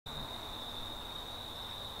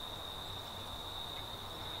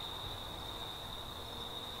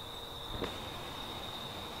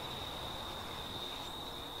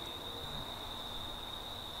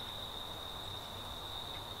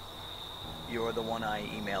You're the one I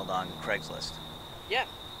emailed on Craigslist. Yeah,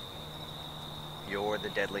 You're the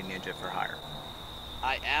deadly ninja for hire.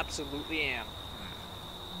 I absolutely am.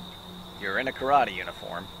 You're in a karate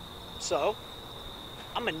uniform. So,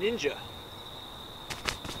 I'm a ninja.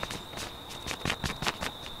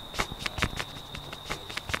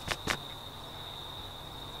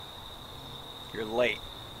 You're late.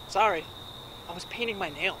 Sorry, I was painting my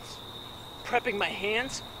nails. Prepping my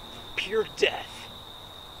hands, pure death.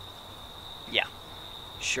 Yeah,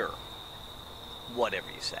 sure. Whatever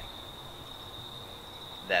you say.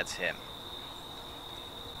 That's him.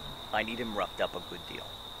 I need him roughed up a good deal.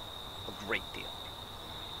 A great deal.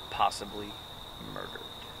 Possibly murdered.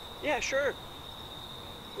 Yeah, sure.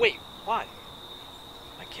 Wait, why?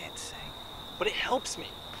 I can't say. But it helps me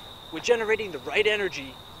with generating the right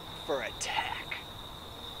energy for attack.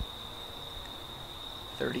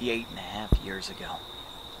 38 and a half years ago.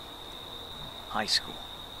 High school.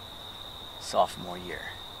 Sophomore year.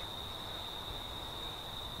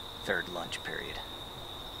 Third lunch period.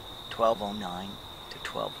 12:09 to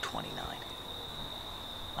 12:29.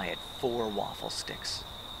 I had 4 waffle sticks.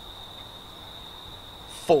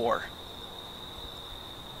 4.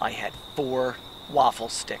 I had 4 waffle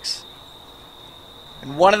sticks.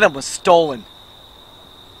 And one of them was stolen.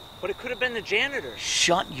 But it could have been the janitor.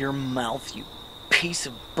 Shut your mouth, you piece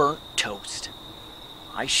of burnt toast.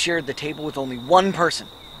 I shared the table with only one person.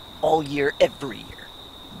 All year, every year.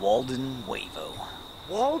 Walden WAVO.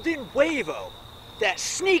 Walden WAVO. That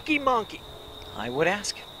sneaky monkey. I would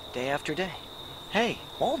ask him, day after day. Hey,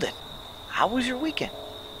 Walden, how was your weekend?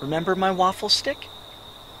 Remember my waffle stick?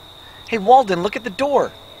 Hey, Walden, look at the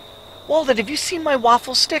door. Walden, have you seen my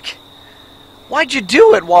waffle stick? Why'd you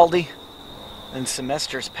do it, Waldy? Then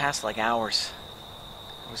semesters passed like hours.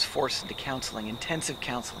 I was forced into counseling, intensive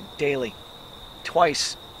counseling, daily.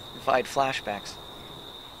 Twice, if I had flashbacks.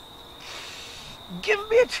 Give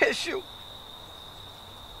me a tissue.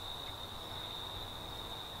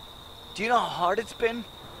 Do you know how hard it's been?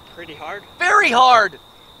 Pretty hard. Very hard!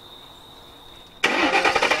 You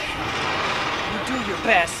do your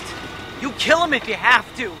best. You kill him if you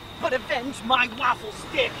have to, but avenge my waffle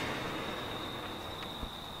stick!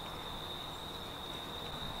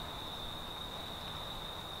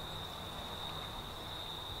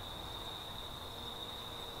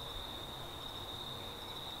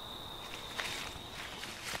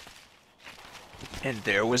 And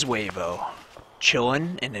there was WAVO,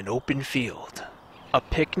 chillin' in an open field. A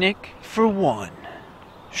picnic for one.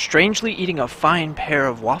 Strangely eating a fine pair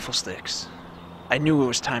of waffle sticks. I knew it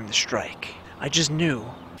was time to strike. I just knew,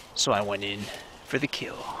 so I went in for the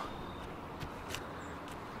kill.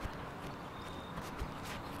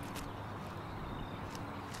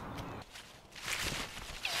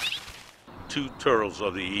 Two turtles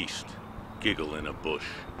of the east giggle in a bush.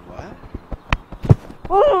 What?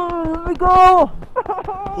 Oh, let me go!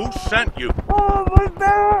 Who sent you? Oh, my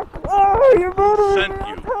back! Oh, you're murdering Sent me,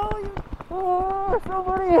 you? I'll tell you! Oh,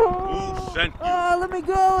 somebody help! Who sent you? Oh, let me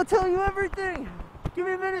go, I'll tell you everything! Give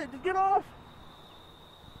me a minute to get off!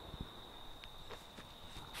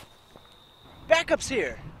 Backup's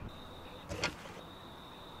here!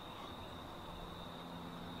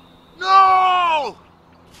 No!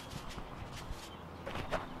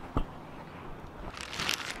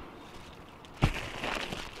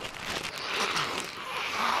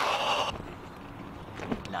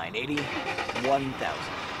 980,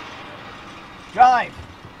 1,000. Drive!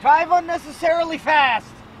 Drive unnecessarily fast!